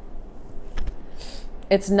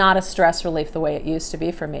 it's not a stress relief the way it used to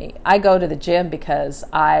be for me. I go to the gym because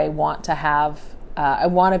I want to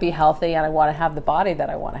be healthy, and I want to have the body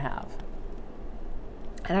that I want to have.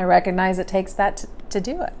 And I recognize it takes that to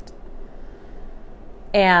do it.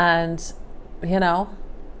 And,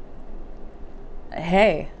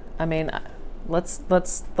 hey, let's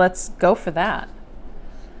go for that.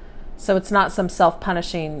 So it's not some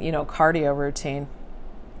self-punishing, cardio routine.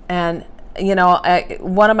 And,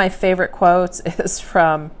 one of my favorite quotes has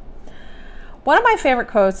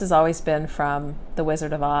always been from The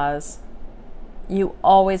Wizard of Oz. You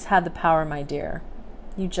always had the power, my dear.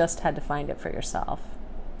 You just had to find it for yourself.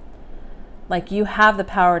 You have the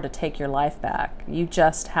power to take your life back. You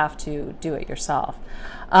just have to do it yourself.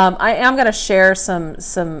 I am going to share some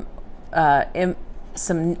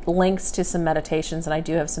links to some meditations, and I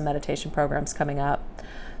do have some meditation programs coming up.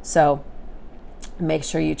 So make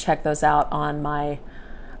sure you check those out on my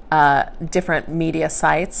different media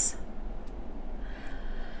sites.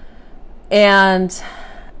 And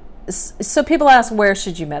so people ask, where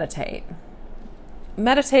should you meditate?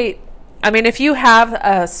 Meditate I mean, if you have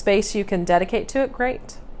a space you can dedicate to it,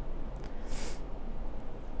 great.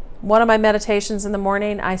 One of my meditations in the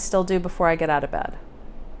morning, I still do before I get out of bed.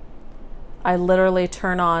 I literally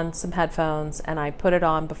turn on some headphones and I put it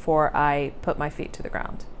on before I put my feet to the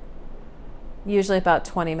ground. Usually about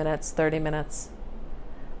 20 minutes, 30 minutes.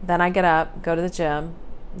 Then I get up, go to the gym.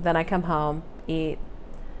 Then I come home, eat.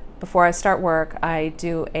 Before I start work, I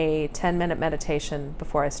do a 10-minute meditation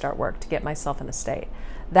before I start work to get myself in a state.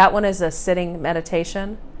 That one is a sitting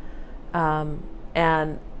meditation.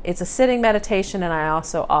 And it's a sitting meditation, and I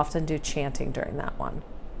also often do chanting during that one.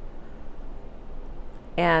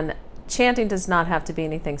 And chanting does not have to be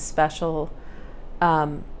anything special.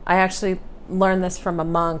 I actually learned this from a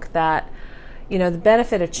monk that, you know, the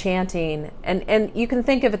benefit of chanting, and you can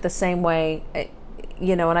think of it the same way,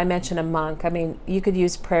 you know, when I mention a monk, I mean, you could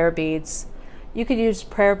use prayer beads. You could use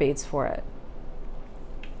prayer beads for it.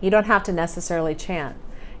 You don't have to necessarily chant.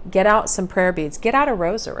 Get out some prayer beads. Get out a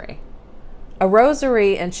rosary. A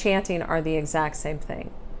rosary and chanting are the exact same thing.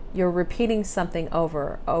 You're repeating something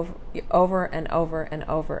over and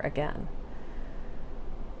over again.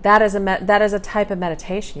 That is a type of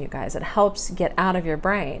meditation, you guys. It helps get out of your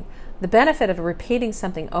brain. The benefit of repeating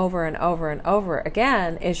something over and over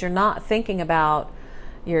again is you're not thinking about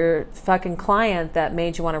your fucking client that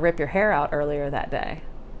made you want to rip your hair out earlier that day.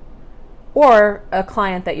 Or a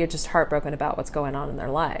client that you're just heartbroken about what's going on in their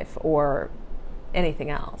life, or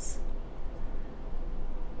anything else.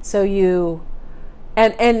 So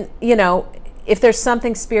and you know, if there's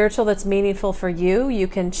something spiritual that's meaningful for you, you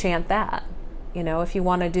can chant that. You know, if you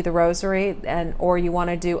want to do the rosary, or you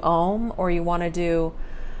want to do Om, or you want to do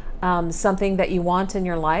something that you want in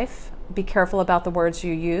your life, be careful about the words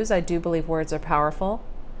you use. I do believe words are powerful.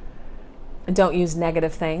 And don't use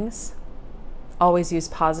negative things. Always use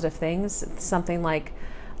positive things. Something like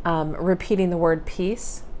repeating the word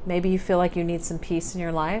peace. Maybe you feel like you need some peace in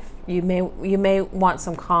your life. You may want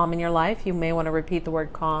some calm in your life. You may want to repeat the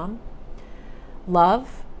word calm.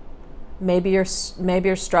 Love. Maybe you're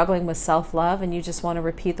struggling with self-love and you just want to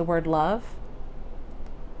repeat the word love.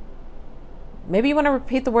 Maybe you want to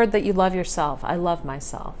repeat the word that you love yourself. I love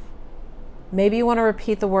myself. Maybe you want to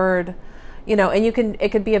repeat the word, you know, and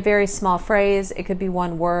it could be a very small phrase. It could be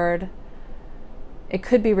one word. It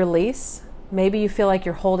could be release. Maybe you feel like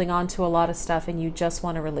you're holding on to a lot of stuff and you just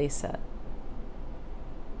want to release it.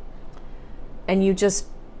 And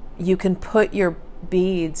you can put your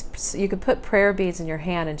beads, you can put prayer beads in your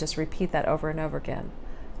hand and just repeat that over and over again.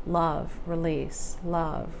 Love, release,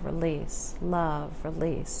 love, release, love,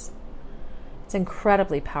 release. It's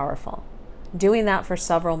incredibly powerful. Doing that for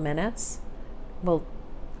several minutes will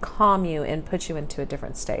calm you and put you into a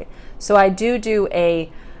different state. So I do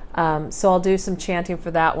so I'll do some chanting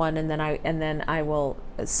for that one, and then I will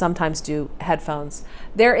sometimes do headphones.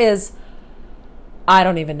 There is, I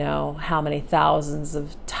don't even know how many thousands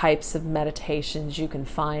of types of meditations you can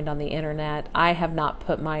find on the internet. I have not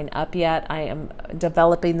put mine up yet. I am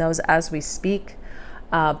developing those as we speak.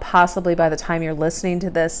 Possibly by the time you're listening to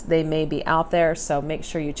this, they may be out there, so make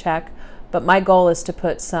sure you check. But my goal is to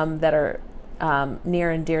put some that are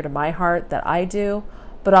near and dear to my heart that I do,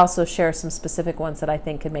 but also share some specific ones that I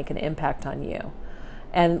think can make an impact on you.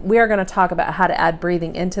 And we are going to talk about how to add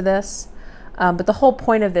breathing into this. But the whole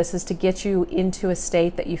point of this is to get you into a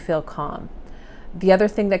state that you feel calm. The other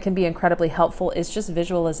thing that can be incredibly helpful is just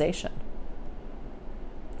visualization.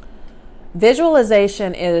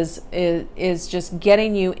 Visualization is just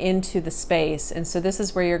getting you into the space. And so this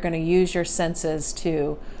is where you're going to use your senses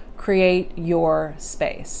to create your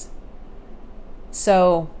space.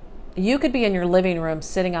 So you could be in your living room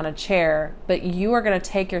sitting on a chair, but you are going to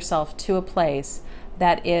take yourself to a place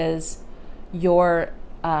that is your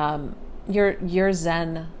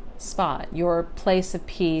Zen spot, your place of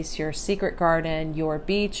peace, your secret garden, your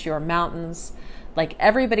beach, your mountains. Like,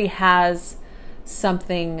 everybody has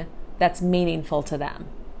something that's meaningful to them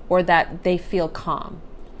or that they feel calm.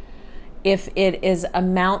 If it is a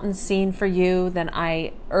mountain scene for you, then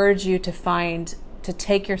I urge you to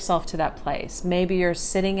take yourself to that place. Maybe you're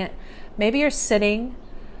sitting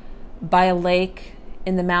by a lake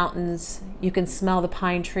in the mountains. You can smell the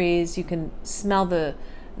pine trees. You can smell the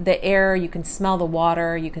air. You can smell the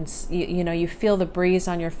water. You feel the breeze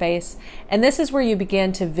on your face. And this is where you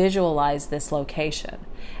begin to visualize this location.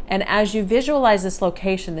 And as you visualize this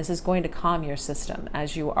location, this is going to calm your system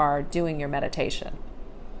as you are doing your meditation.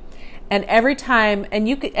 And every time,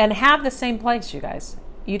 and have the same place, you guys.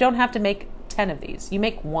 You don't have to make 10 of these. You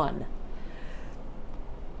make one.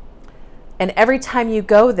 And every time you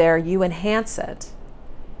go there, you enhance it.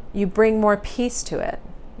 You bring more peace to it.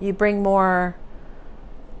 You bring more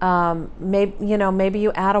Maybe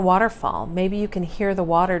you add a waterfall. Maybe you can hear the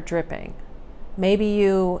water dripping. Maybe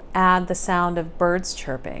you add the sound of birds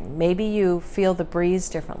chirping. Maybe you feel the breeze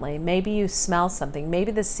differently. Maybe you smell something.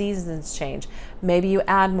 Maybe the seasons change. Maybe you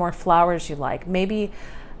add more flowers you like. Maybe,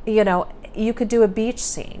 you could do a beach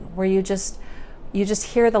scene where you just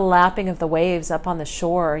hear the lapping of the waves up on the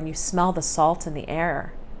shore and you smell the salt in the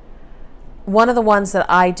air. One of the ones that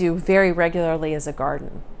I do very regularly is a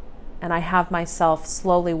garden. And I have myself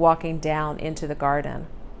slowly walking down into the garden.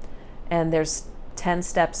 And there's 10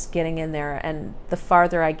 steps getting in there. And the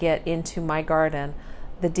farther I get into my garden,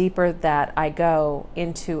 the deeper that I go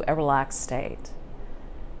into a relaxed state.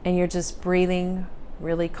 And you're just breathing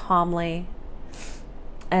really calmly.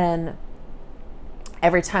 And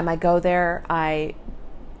every time I go there, I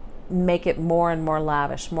make it more and more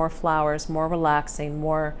lavish, more flowers, more relaxing,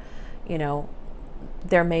 more,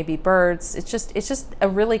 there may be birds. It's just a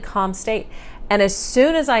really calm state. And as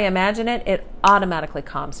soon as I imagine it, it automatically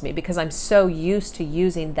calms me because I'm so used to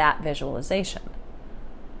using that visualization.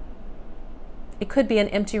 It could be an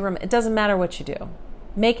empty room. It doesn't matter what you do.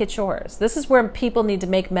 Make it yours. This is where people need to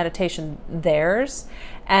make meditation theirs.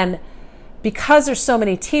 And because there's so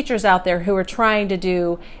many teachers out there who are trying to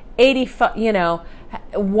do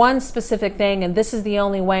one specific thing, and this is the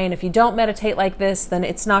only way, and if you don't meditate like this, then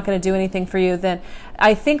it's not going to do anything for you, then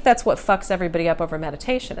I think that's what fucks everybody up over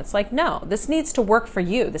meditation. It's like, no, this needs to work for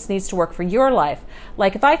you. This needs to work for your life.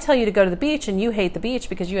 Like if I tell you to go to the beach and you hate the beach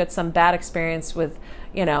because you had some bad experience with,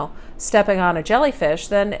 stepping on a jellyfish,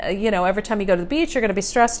 then, every time you go to the beach, you're going to be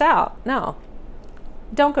stressed out. No,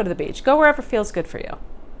 don't go to the beach. Go wherever feels good for you.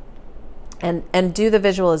 And do the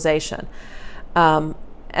visualization. And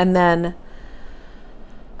then,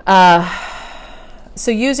 so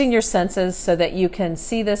using your senses so that you can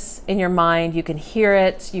see this in your mind, you can hear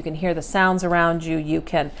it, you can hear the sounds around you, you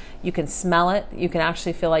can smell it, you can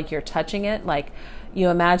actually feel like you're touching it, like you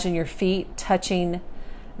imagine your feet touching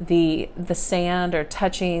the sand or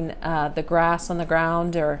touching the grass on the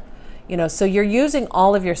ground, or so you're using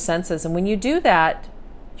all of your senses. And when you do that,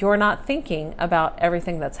 you're not thinking about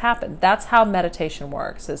everything that's happened. That's how meditation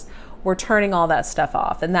works, is we're turning all that stuff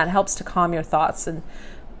off, and that helps to calm your thoughts. And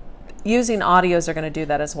using audios are going to do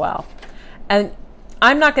that as well. And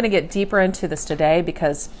I'm not going to get deeper into this today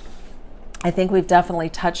because I think we've definitely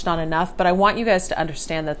touched on enough, but I want you guys to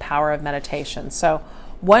understand the power of meditation. So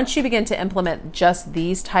once you begin to implement just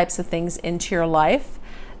these types of things into your life,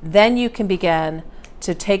 then you can begin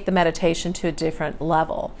to take the meditation to a different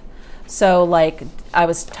level. So like I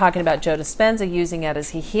was talking about Joe Dispenza using it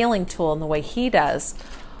as a healing tool in the way he does.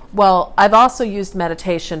 Well, I've also used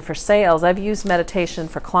meditation for sales. I've used meditation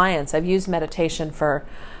for clients. I've used meditation for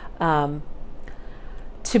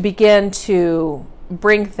to begin to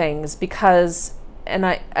bring things because, and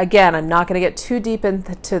I'm not going to get too deep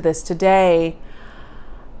into this today.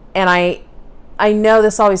 And I know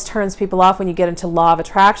this always turns people off when you get into law of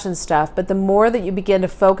attraction stuff, but the more that you begin to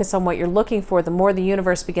focus on what you're looking for, the more the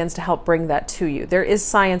universe begins to help bring that to you. There is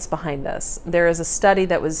science behind this. There is a study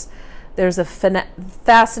there's a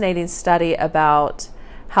fascinating study about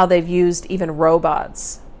how they've used even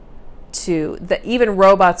robots even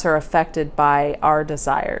robots are affected by our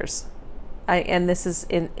desires. And this is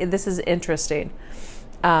interesting.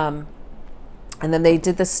 And then they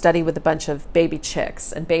did this study with a bunch of baby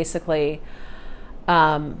chicks, and basically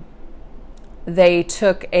they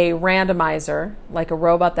took a randomizer, like a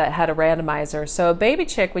robot that had a randomizer. So a baby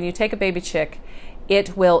chick, when you take a baby chick,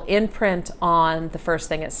 it will imprint on the first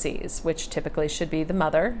thing it sees, which typically should be the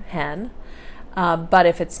mother hen. But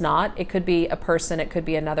if it's not, it could be a person, it could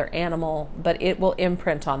be another animal, but it will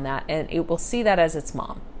imprint on that and it will see that as its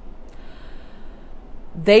mom.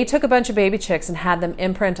 They took a bunch of baby chicks and had them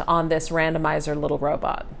imprint on this randomizer little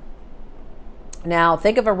robot. Now,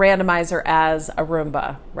 think of a randomizer as a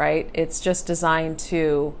Roomba, right? It's just designed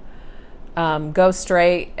to go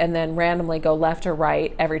straight and then randomly go left or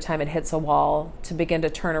right every time it hits a wall to begin to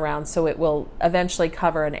turn around, so it will eventually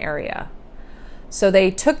cover an area. So they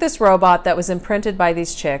took this robot that was imprinted by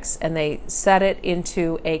these chicks and they set it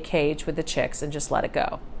into a cage with the chicks and just let it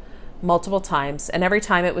go multiple times. And every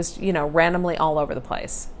time it was, randomly all over the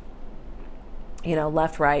place.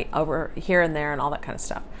 Left, right, over here and there and all that kind of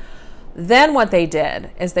stuff. Then what they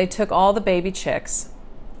did is they took all the baby chicks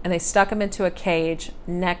and they stuck them into a cage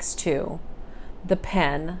next to the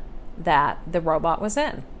pen that the robot was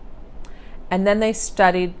in. And then they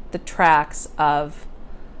studied the tracks of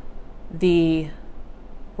the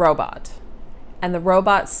robot. And the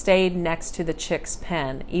robot stayed next to the chick's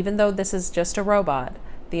pen, even though this is just a robot,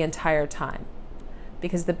 the entire time.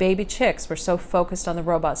 Because the baby chicks were so focused on the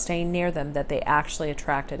robot staying near them that they actually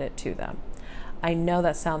attracted it to them. I know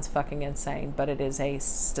that sounds fucking insane, but it is a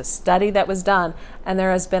study that was done, and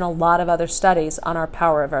there has been a lot of other studies on our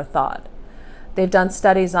power of our thought. They've done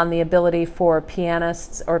studies on the ability for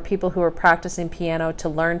pianists or people who are practicing piano to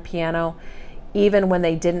learn piano even when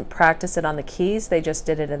they didn't practice it on the keys, they just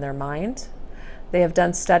did it in their mind. They have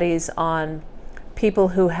done studies on people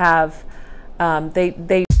who have,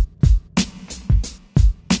 they